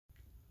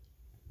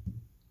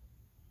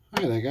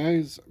Hi there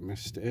guys,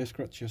 Mr. A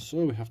Scratcher.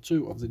 So we have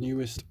two of the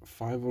newest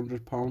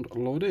 £500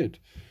 loaded.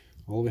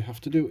 All we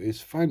have to do is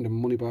find a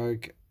money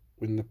bag,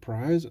 win the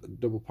prize.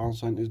 Double pound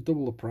sign is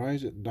double the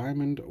prize.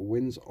 Diamond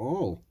wins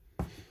all.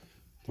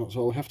 That's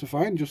all we have to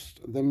find, just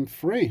them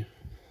three.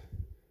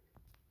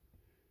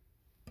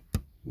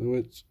 So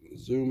let's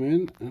zoom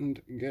in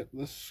and get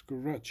the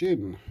scratch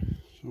in.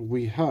 So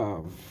we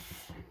have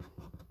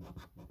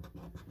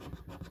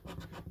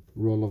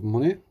roll of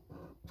money,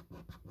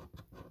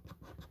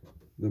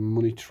 the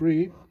money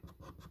tree,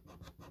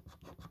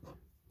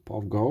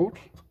 pot of gold,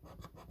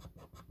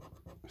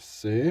 a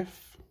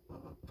safe,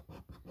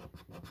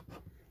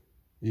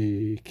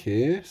 a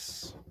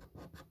case,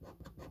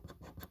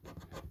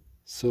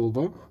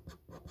 silver,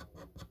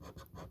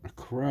 a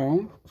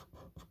crown,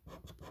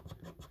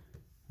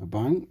 a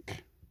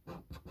bank,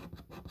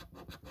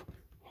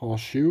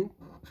 horseshoe,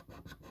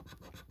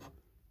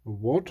 a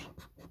wad,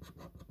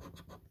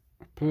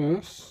 a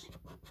purse,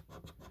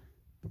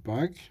 a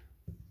bag.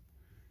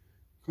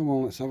 Come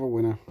on, let's have a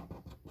winner.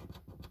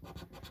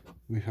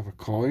 We have a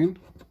coin,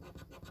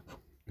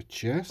 a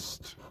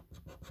chest,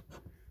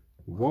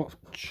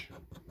 watch,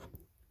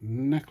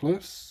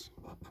 necklace,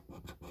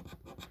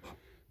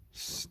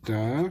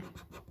 star,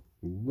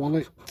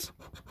 wallet,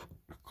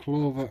 a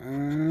clover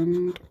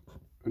and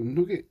a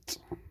nugget.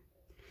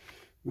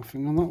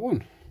 Nothing on that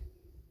one.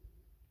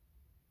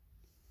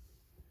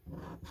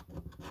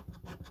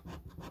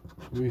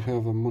 We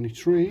have a money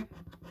tree,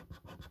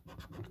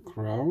 a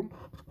crown,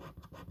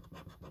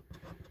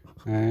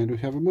 and we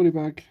have a money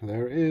bag.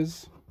 There it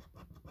is.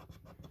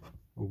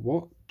 A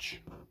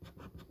watch,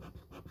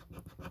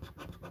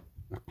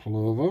 a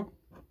clover.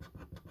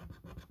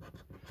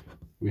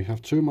 We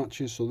have two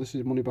matches, so this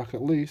is money back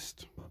at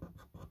least.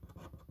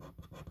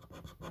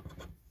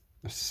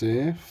 A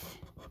safe,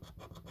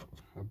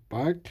 a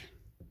bag,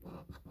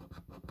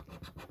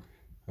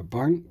 a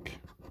bank,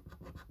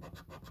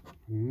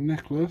 a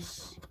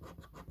necklace,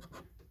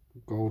 a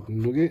gold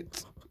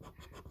nugget,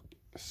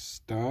 a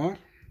star,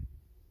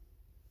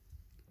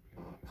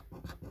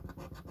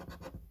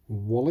 a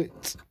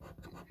wallet,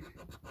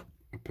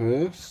 a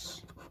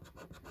purse,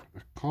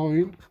 a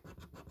coin,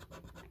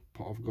 a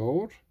pot of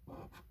gold,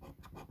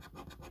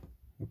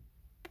 a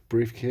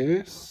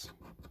briefcase,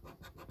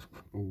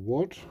 a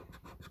wad,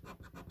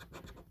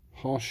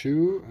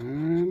 horseshoe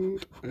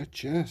and a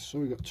chest. So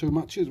we got two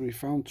matches. We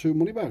found two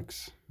money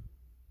bags.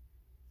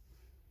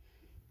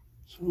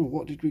 So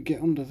what did we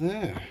get under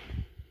there?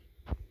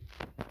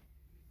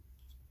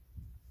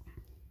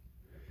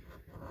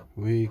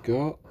 We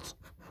got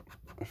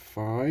a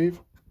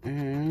 5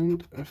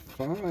 and a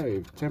 5.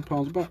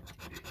 £10 back.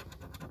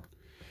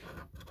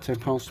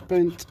 £10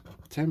 spent.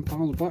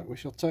 £10 back. We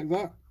shall take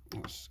that.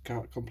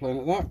 Can't complain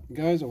at that.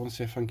 Guys, I want to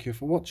say thank you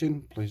for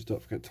watching. Please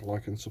don't forget to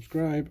like and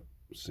subscribe.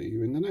 See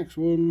you in the next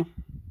one.